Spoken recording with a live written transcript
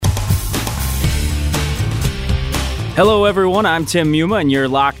Hello, everyone. I'm Tim Muma, and you're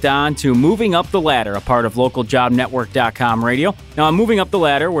locked on to Moving Up the Ladder, a part of localjobnetwork.com radio. Now, on Moving Up the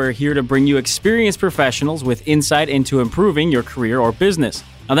Ladder, we're here to bring you experienced professionals with insight into improving your career or business.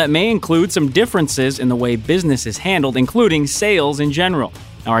 Now, that may include some differences in the way business is handled, including sales in general.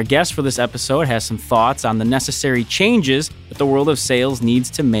 Now, our guest for this episode has some thoughts on the necessary changes that the world of sales needs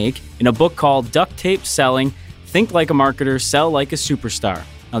to make in a book called Duct Tape Selling: Think Like a Marketer, Sell Like a Superstar.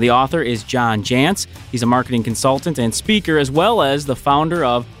 Now, the author is John Jantsch. He's a marketing consultant and speaker, as well as the founder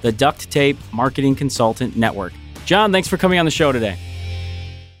of the Duct Tape Marketing Consultant Network. John, thanks for coming on the show today.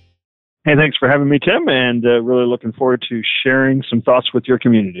 Hey, thanks for having me, Tim, and really looking forward to sharing some thoughts with your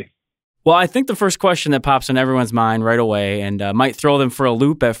community. Well, I think the first question that pops in everyone's mind right away and might throw them for a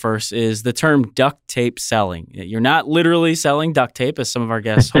loop at first is the term duct tape selling. You're not literally selling duct tape, as some of our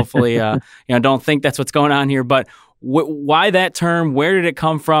guests hopefully don't think that's what's going on here, but why that term? Where did it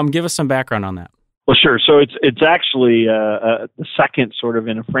come from? Give us some background on that. Well, sure. So it's actually the second sort of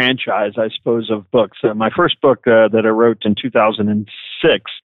in a franchise, I suppose, of books. My first book that I wrote in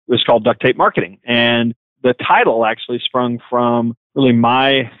 2006 was called Duct Tape Marketing. And the title actually sprung from really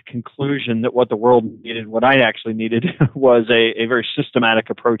my conclusion that what the world needed, what I actually needed, was a very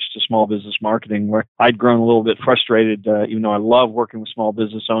systematic approach to small business marketing, where I'd grown a little bit frustrated. Even though I love working with small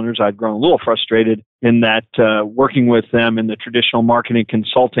business owners, I'd grown a little frustrated in that working with them in the traditional marketing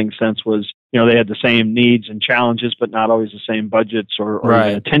consulting sense was, they had the same needs and challenges, but not always the same budgets or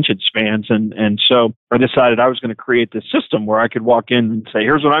right. attention spans. And so I decided I was going to create this system where I could walk in and say,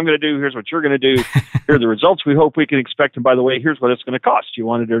 here's what I'm going to do. Here's what you're going to do. Here are the results we hope we can expect. And by the way, here's what it's going to cost. You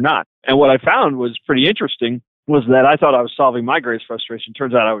want it or not. And what I found was pretty interesting was that I thought I was solving my greatest frustration.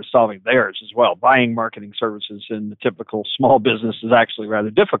 Turns out I was solving theirs as well. Buying marketing services in the typical small business is actually rather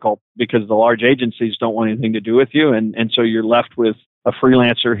difficult because the large agencies don't want anything to do with you. And so you're left with a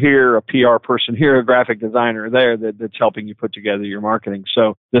freelancer here, a PR person here, a graphic designer there that's helping you put together your marketing.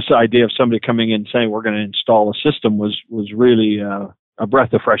 So this idea of somebody coming in and saying, we're going to install a system was really a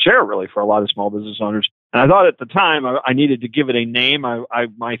breath of fresh air, really, for a lot of small business owners. And I thought at the time I needed to give it a name.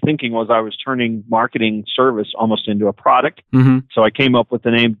 My thinking was I was turning marketing service almost into a product. Mm-hmm. So I came up with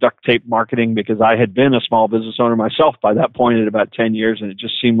the name Duct Tape Marketing because I had been a small business owner myself by that point at about 10 years. And it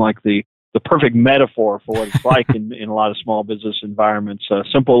just seemed like the perfect metaphor for what it's like in a lot of small business environments.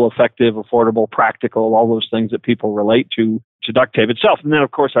 Simple, effective, affordable, practical, all those things that people relate to duct tape itself. And then,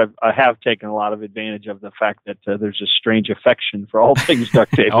 of course, I have taken a lot of advantage of the fact that there's a strange affection for all things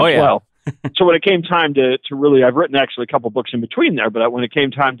duct tape as well. So when it came time to really, I've written actually a couple books in between there, but when it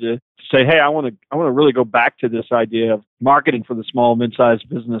came time to say, hey, I want to really go back to this idea of marketing for the small, mid-sized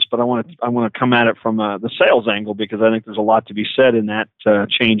business, but I want to come at it from the sales angle because I think there's a lot to be said in that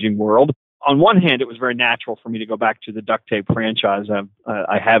changing world. On one hand, it was very natural for me to go back to the duct tape franchise.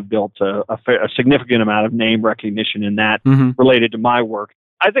 I have built a significant amount of name recognition in that related to my work.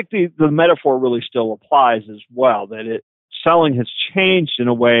 I think the metaphor really still applies as well, that selling has changed in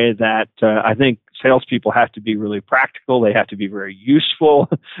a way that I think salespeople have to be really practical. They have to be very useful.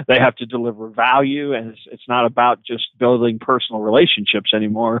 They have to deliver value. And it's not about just building personal relationships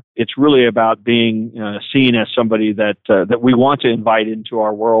anymore. It's really about being seen as somebody that we want to invite into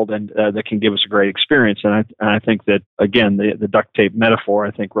our world and that can give us a great experience. And I think that, again, the duct tape metaphor,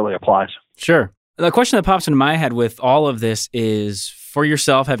 I think, really applies. Sure. The question that pops into my head with all of this is, for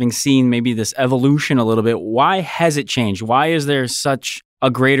yourself, having seen maybe this evolution a little bit, why has it changed? Why is there such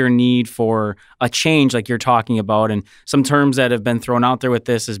a greater need for a change like you're talking about? And some terms that have been thrown out there with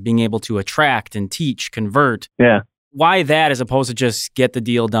this is being able to attract and teach, convert. Yeah. Why that as opposed to just get the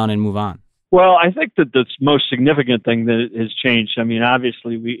deal done and move on? Well, I think that the most significant thing that has changed, I mean,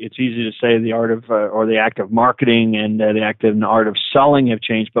 obviously, it's easy to say the art of, or the act of marketing and the act and art of selling have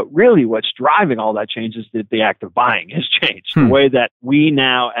changed, but really what's driving all that change is that the act of buying has changed. The way that we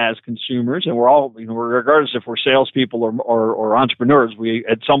now as consumers, and we're all, regardless if we're salespeople or entrepreneurs, we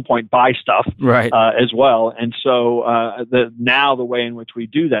at some point buy stuff right. As well. And so now the way in which we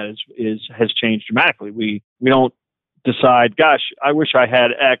do that has changed dramatically. We don't decide, gosh, I wish I had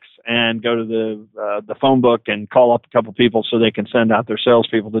X, and go to the phone book and call up a couple people so they can send out their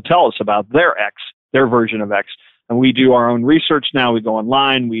salespeople to tell us about their X, their version of X. And we do our own research now. We go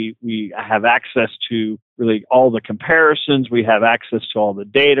online. We have access to really all the comparisons. We have access to all the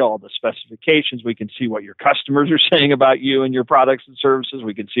data, all the specifications. We can see what your customers are saying about you and your products and services.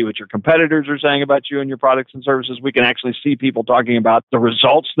 We can see what your competitors are saying about you and your products and services. We can actually see people talking about the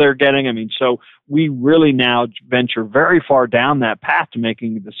results they're getting. I mean, so we really now venture very far down that path to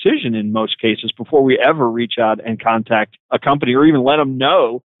making a decision in most cases before we ever reach out and contact a company or even let them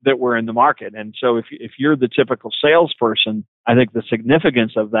know that were in the market. And so if you're the typical salesperson, I think the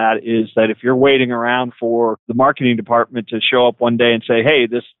significance of that is that if you're waiting around for the marketing department to show up one day and say, hey,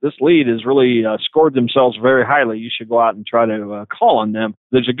 this lead has really scored themselves very highly, you should go out and try to call on them.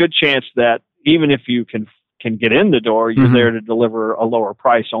 There's a good chance that even if you can get in the door, you're there to deliver a lower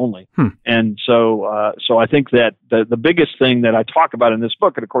price only. And so I think that the biggest thing that I talk about in this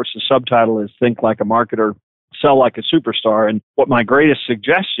book, and of course the subtitle is Think Like a Marketer, Sell Like a Superstar. And what my greatest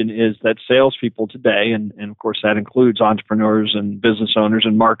suggestion is that salespeople today, and of course that includes entrepreneurs and business owners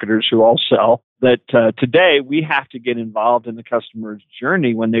and marketers who all sell, that today we have to get involved in the customer's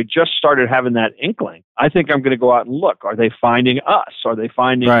journey when they just started having that inkling. I think I'm going to go out and look. Are they finding us? Are they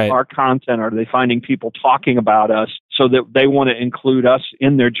finding our content? Are they finding people talking about us so that they want to include us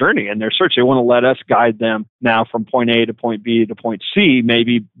in their journey and their search? They want to let us guide them now from point A to point B to point C,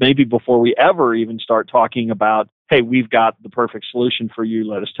 maybe before we ever even start talking about, hey, we've got the perfect solution for you.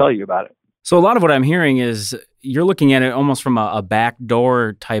 Let us tell you about it. So a lot of what I'm hearing is you're looking at it almost from a back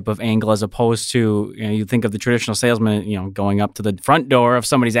door type of angle, as opposed to, you think of the traditional salesman, going up to the front door of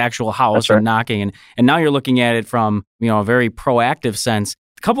somebody's actual house or knocking. And now you're looking at it from, a very proactive sense.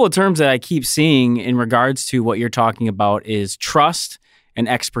 A couple of terms that I keep seeing in regards to what you're talking about is trust and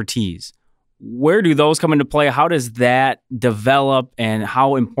expertise. Where do those come into play? How does that develop, and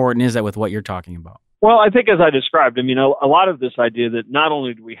how important is that with what you're talking about? Well, I think as I described, a lot of this idea that not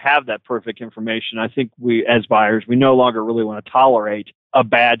only do we have that perfect information, I think we, as buyers, we no longer really want to tolerate a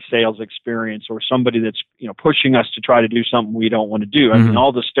bad sales experience or somebody that's, pushing us to try to do something we don't want to do. I mean,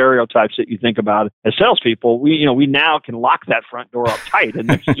 all the stereotypes that you think about as salespeople, we now can lock that front door up tight and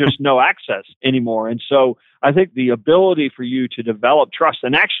there's just no access anymore. And so I think the ability for you to develop trust,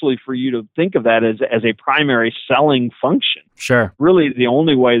 and actually for you to think of that as a primary selling function, really the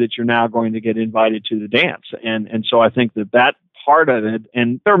only way that you're now going to get invited to the dance. And so I think that part of it,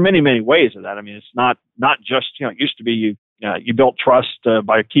 and there are many, many ways of that. I mean, it's not just, it used to be you built trust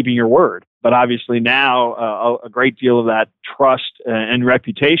by keeping your word. But obviously now a great deal of that trust and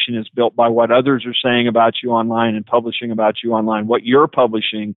reputation is built by what others are saying about you online and publishing about you online, what you're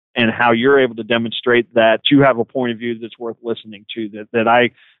publishing, and how you're able to demonstrate that you have a point of view that's worth listening to, that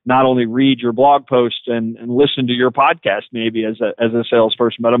I not only read your blog post and listen to your podcast maybe as a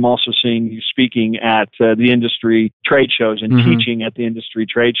salesperson, but I'm also seeing you speaking at the industry trade shows and teaching at the industry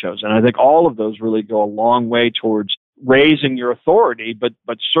trade shows. And I think all of those really go a long way towards raising your authority, but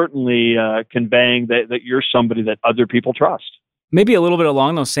certainly conveying that you're somebody that other people trust. Maybe a little bit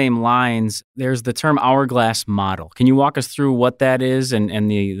along those same lines, there's the term hourglass model. Can you walk us through what that is and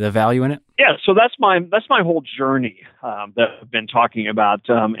the value in it? Yeah, so that's my whole journey that I've been talking about,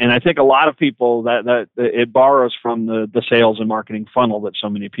 and I think a lot of people that it borrows from the sales and marketing funnel that so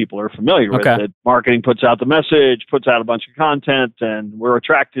many people are familiar with. That marketing puts out the message, puts out a bunch of content, and we're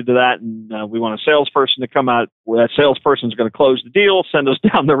attracted to that, and we want a salesperson to come out. Well, that salesperson is going to close the deal, send us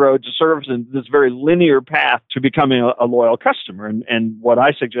down the road to service, and this very linear path to becoming a loyal customer. And what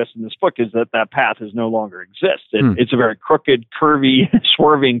I suggest in this book is that path is no longer exists. It's a very crooked, curvy,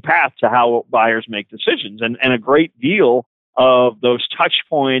 swerving path to how buyers make decisions. And a great deal of those touch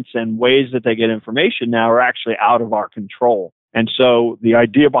points and ways that they get information now are actually out of our control. And so the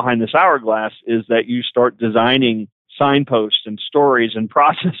idea behind this hourglass is that you start designing signposts and stories and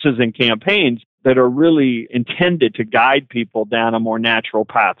processes and campaigns that are really intended to guide people down a more natural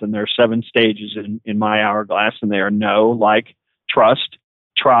path. And there are 7 stages in my hourglass, and they are know, like, trust,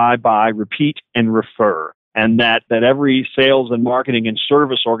 try, buy, repeat, and refer. And that every sales and marketing and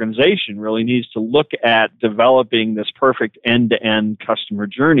service organization really needs to look at developing this perfect end-to-end customer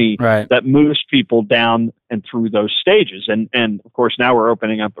journey that moves people down and through those stages. And of course, now we're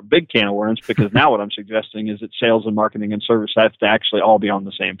opening up a big can of worms, because now what I'm suggesting is that sales and marketing and service have to actually all be on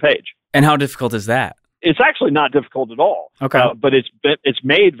the same page. And how difficult is that? It's actually not difficult at all. But it's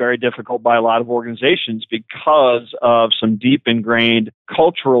made very difficult by a lot of organizations because of some deep ingrained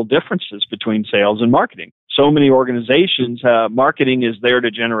cultural differences between sales and marketing. So many organizations, marketing is there to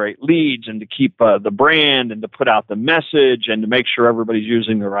generate leads and to keep the brand and to put out the message and to make sure everybody's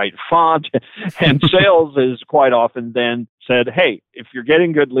using the right font. And sales is quite often then said, hey, if you're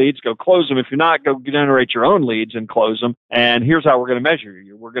getting good leads, go close them. If you're not, go generate your own leads and close them. And here's how we're going to measure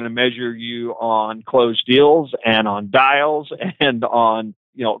you. We're going to measure you on closed deals and on dials and on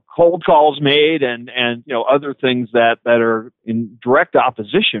cold calls made and other things that are in direct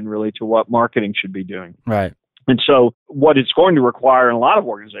opposition really to what marketing should be doing. Right. And so what it's going to require in a lot of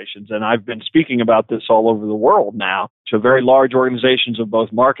organizations, and I've been speaking about this all over the world now, to very large organizations of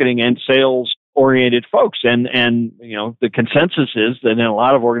both marketing and sales oriented folks. And the consensus is that in a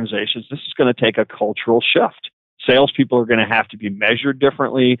lot of organizations, this is going to take a cultural shift. Salespeople are going to have to be measured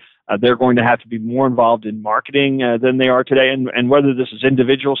differently. They're going to have to be more involved in marketing than they are today, and whether this is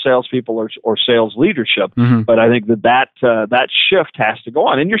individual salespeople or sales leadership. Mm-hmm. But I think that shift has to go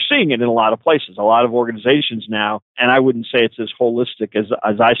on, and you're seeing it in a lot of places, a lot of organizations now. And I wouldn't say it's as holistic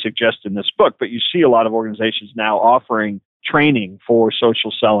as I suggest in this book, but you see a lot of organizations now offering training for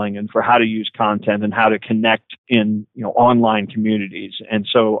social selling and for how to use content and how to connect in online communities. And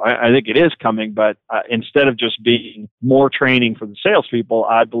so I think it is coming, but instead of just being more training for the salespeople,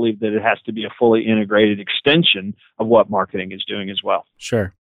 I believe that it has to be a fully integrated extension of what marketing is doing as well.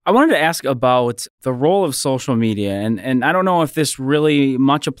 Sure. I wanted to ask about the role of social media, and I don't know if this really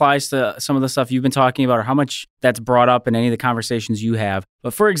much applies to some of the stuff you've been talking about or how much that's brought up in any of the conversations you have.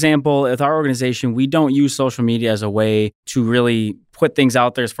 But for example, with our organization, we don't use social media as a way to really put things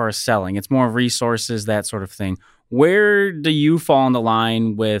out there as far as selling. It's more resources, that sort of thing. Where do you fall on the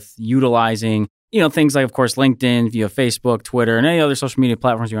line with utilizing things like, of course, LinkedIn, via Facebook, Twitter, and any other social media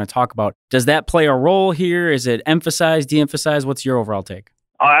platforms you want to talk about? Does that play a role here? Is it emphasized, de-emphasized? What's your overall take?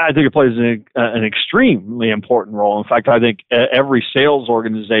 I think it plays an extremely important role. In fact, I think every sales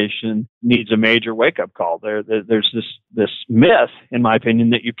organization needs a major wake-up call. There's this myth, in my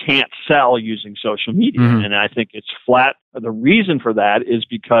opinion, that you can't sell using social media. Mm-hmm. And I think it's flat. The reason for that is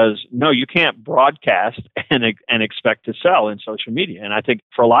because, no, you can't broadcast and expect to sell in social media. And I think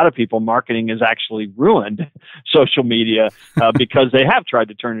for a lot of people, marketing has actually ruined social media because they have tried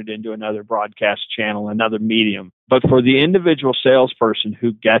to turn it into another broadcast channel, another medium. But for the individual salesperson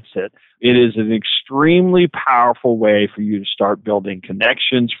who gets it, it is an extremely powerful way for you to start building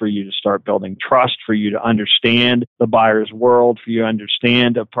connections, for you to start building trust, for you to understand the buyer's world, for you to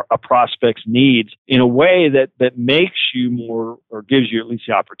understand a prospect's needs in a way that makes you more, or gives you at least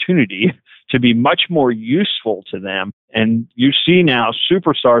the opportunity to be much more useful to them. And you see now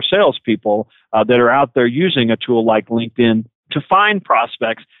superstar salespeople that are out there using a tool like LinkedIn to find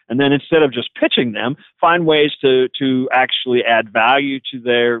prospects, and then instead of just pitching them, find ways to actually add value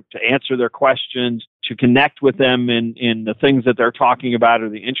to answer their questions, to connect with them in the things that they're talking about or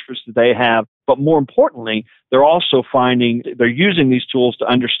the interests that they have. But more importantly, they're using these tools to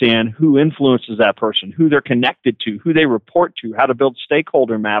understand who influences that person, who they're connected to, who they report to, how to build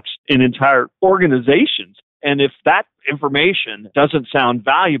stakeholder maps in entire organizations. And if that information doesn't sound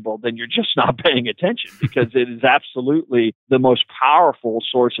valuable, then you're just not paying attention, because it is absolutely the most powerful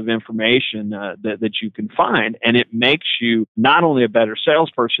source of information that you can find. And it makes you not only a better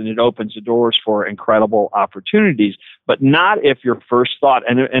salesperson, it opens the doors for incredible opportunities, but not if your first thought.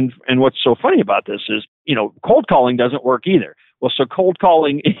 And what's so funny about this is, cold calling doesn't work either. Well, so cold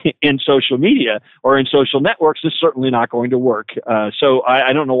calling in social media or in social networks is certainly not going to work. So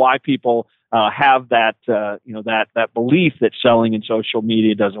I don't know why people have that belief that selling in social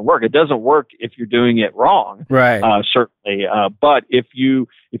media doesn't work. It doesn't work if you're doing it wrong, right? Certainly. But if you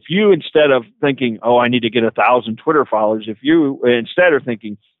instead of thinking, oh, I need to get 1,000 Twitter followers, if you instead are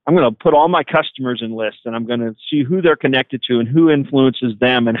thinking, I'm going to put all my customers in lists and I'm going to see who they're connected to and who influences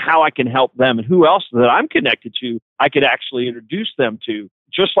them and how I can help them and who else that I'm connected to, I could actually introduce them to.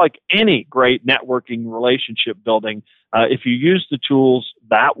 Just like any great networking relationship building, if you use the tools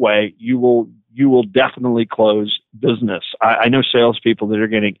that way, you will definitely close business. I know salespeople that are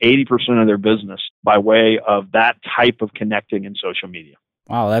getting 80% of their business by way of that type of connecting in social media.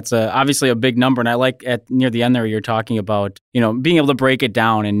 Wow, that's obviously a big number. And I like near the end there, you're talking about, being able to break it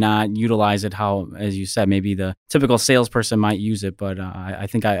down and not utilize it how, as you said, maybe the typical salesperson might use it. But I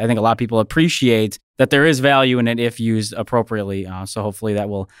think a lot of people appreciate that there is value in it if used appropriately. So hopefully that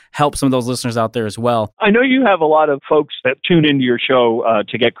will help some of those listeners out there as well. I know you have a lot of folks that tune into your show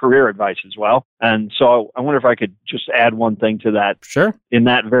to get career advice as well. And so I wonder if I could just add one thing to that. Sure. In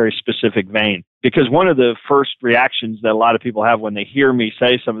that very specific vein. Because one of the first reactions that a lot of people have when they hear me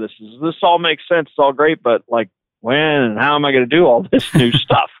say some of this is, this all makes sense, it's all great, but like, when and how am I going to do all this new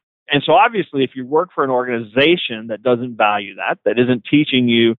stuff? And so obviously, if you work for an organization that doesn't value that isn't teaching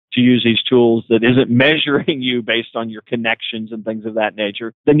you to use these tools, that isn't measuring you based on your connections and things of that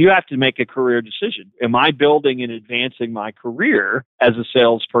nature, then you have to make a career decision. Am I building and advancing my career as a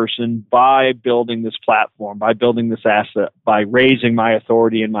salesperson by building this platform, by building this asset, by raising my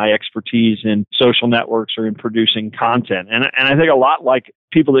authority and my expertise in social networks or in producing content? And I think a lot like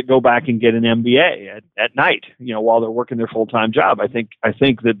people that go back and get an MBA at night, while they're working their full-time job. I think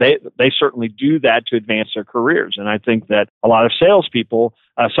that they certainly do that to advance their careers. And I think that a lot of salespeople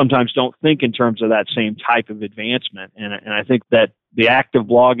sometimes don't think in terms of that same type of advancement. And I think that the act of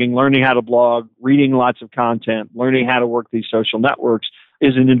blogging, learning how to blog, reading lots of content, learning how to work these social networks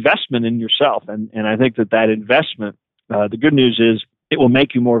is an investment in yourself. And I think that investment, the good news is it will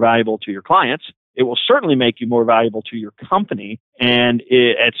make you more valuable to your clients. It will certainly make you more valuable to your company. And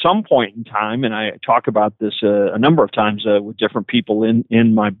at some point in time, and I talk about this a number of times with different people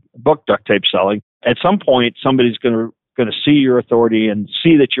in my book, Duct Tape Selling, at some point, somebody's going to see your authority and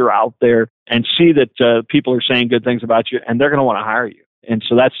see that you're out there and see that people are saying good things about you, and they're going to want to hire you. And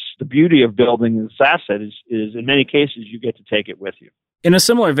so that's the beauty of building this asset is in many cases, you get to take it with you. In a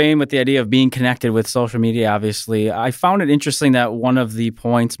similar vein with the idea of being connected with social media, obviously, I found it interesting that one of the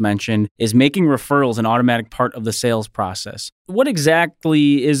points mentioned is making referrals an automatic part of the sales process. What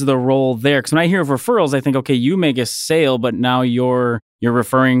exactly is the role there? Because when I hear of referrals, I think, okay, you make a sale, but now you're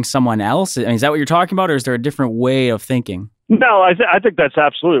referring someone else. I mean, is that what you're talking about, or is there a different way of thinking? No, I think that's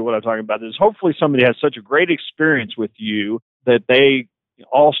absolutely what I'm talking about. Is hopefully somebody has such a great experience with you that they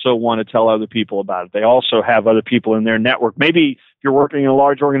also want to tell other people about it. They also have other people in their network. Maybe if you're working in a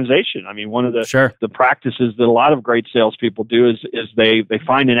large organization. I mean, one of the practices that a lot of great salespeople do is they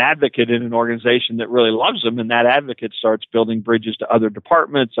find an advocate in an organization that really loves them, and that advocate starts building bridges to other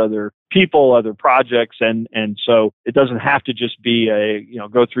departments, other people, other projects, and so it doesn't have to just be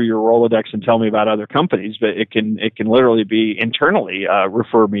go through your Rolodex and tell me about other companies, but it can literally be internally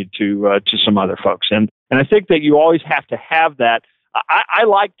refer me to some other folks, and I think that you always have to have that. I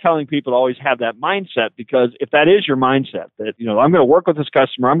like telling people to always have that mindset, because if that is your mindset, that, I'm going to work with this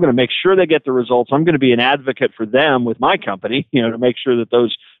customer, I'm going to make sure they get the results, I'm going to be an advocate for them with my company, to make sure that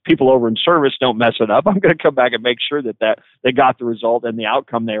those people over in service don't mess it up. I'm going to come back and make sure that they got the result and the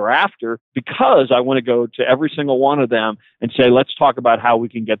outcome they were after, because I want to go to every single one of them and say, let's talk about how we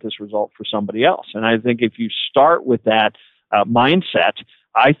can get this result for somebody else. And I think if you start with that mindset,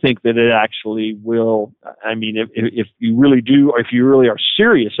 I think that it actually will. I mean, if you really do, or if you really are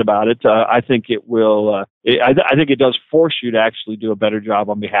serious about it, I think it will. I think it does force you to actually do a better job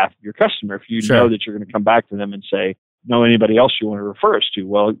on behalf of your customer. If you know that you're going to come back to them and say, know anybody else you want to refer us to,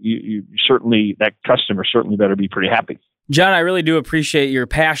 well, you certainly, that customer certainly better be pretty happy. John, I really do appreciate your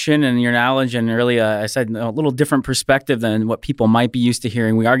passion and your knowledge, and really, I said, a little different perspective than what people might be used to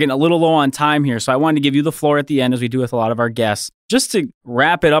hearing. We are getting a little low on time here, so I wanted to give you the floor at the end, as we do with a lot of our guests. Just to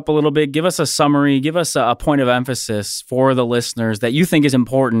wrap it up a little bit, give us a summary, give us a point of emphasis for the listeners that you think is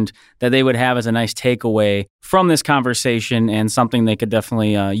important that they would have as a nice takeaway from this conversation, and something they could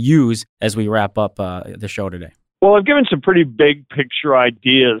definitely use as we wrap up the show today. Well, I've given some pretty big picture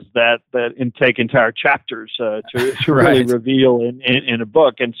ideas that take entire chapters to really reveal in a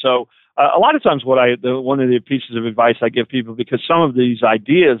book. And so a lot of times one of the pieces of advice I give people, because some of these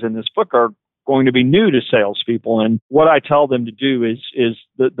ideas in this book are going to be new to salespeople, and what I tell them to do is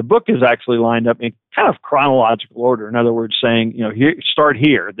the book is actually lined up in kind of chronological order. In other words, saying, start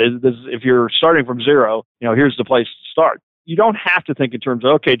here. If you're starting from zero, here's the place to start. You don't have to think in terms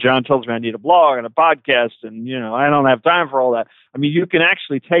of, okay, John tells me I need a blog and a podcast, and, I don't have time for all that. I mean, you can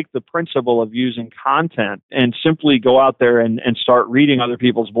actually take the principle of using content and simply go out there and start reading other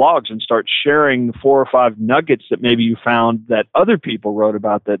people's blogs and start sharing 4 or 5 nuggets that maybe you found that other people wrote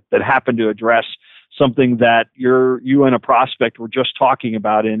about that happen to address something that you and a prospect were just talking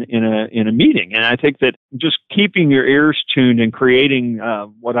about in a meeting. And I think that just keeping your ears tuned and creating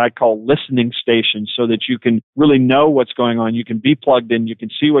what I call listening stations, so that you can really know what's going on, you can be plugged in, you can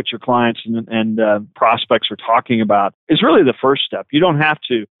see what your clients and prospects are talking about, is really the first step. You don't have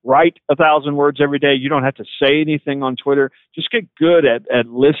to write 1,000 words every day. You don't have to say anything on Twitter. Just get good at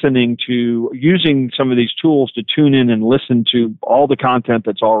listening to, using some of these tools to tune in and listen to all the content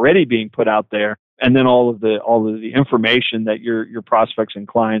that's already being put out there, and then all of the information that your prospects and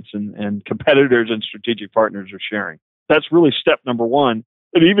clients and competitors and strategic partners are sharing. That's really step number one.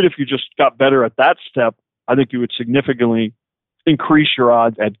 And even if you just got better at that step, I think you would significantly increase your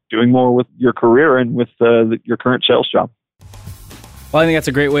odds at doing more with your career and with your current sales job. Well, I think that's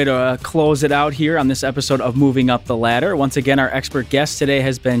a great way to close it out here on this episode of Moving Up the Ladder. Once again, our expert guest today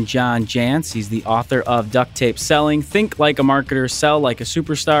has been John Jantsch. He's the author of Duct Tape Selling, Think Like a Marketer, Sell Like a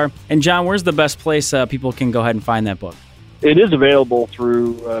Superstar. And John, where's the best place people can go ahead and find that book? It is available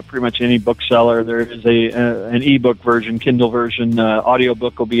through pretty much any bookseller. There is an ebook version, Kindle version.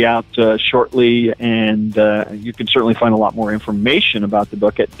 Audiobook will be out shortly, and you can certainly find a lot more information about the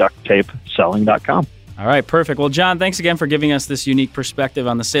book at ducttapeselling.com. All right, perfect. Well, John, thanks again for giving us this unique perspective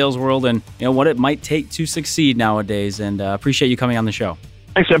on the sales world and what it might take to succeed nowadays, and appreciate you coming on the show.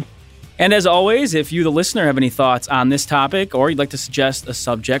 Thanks, Tim. And as always, if you, the listener, have any thoughts on this topic, or you'd like to suggest a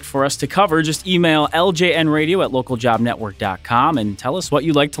subject for us to cover, just email ljnradio@localjobnetwork.com and tell us what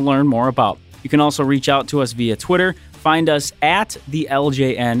you'd like to learn more about. You can also reach out to us via Twitter. Find us at the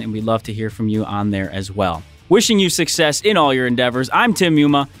LJN, and we'd love to hear from you on there as well. Wishing you success in all your endeavors. I'm Tim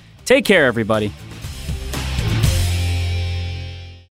Muma. Take care, everybody.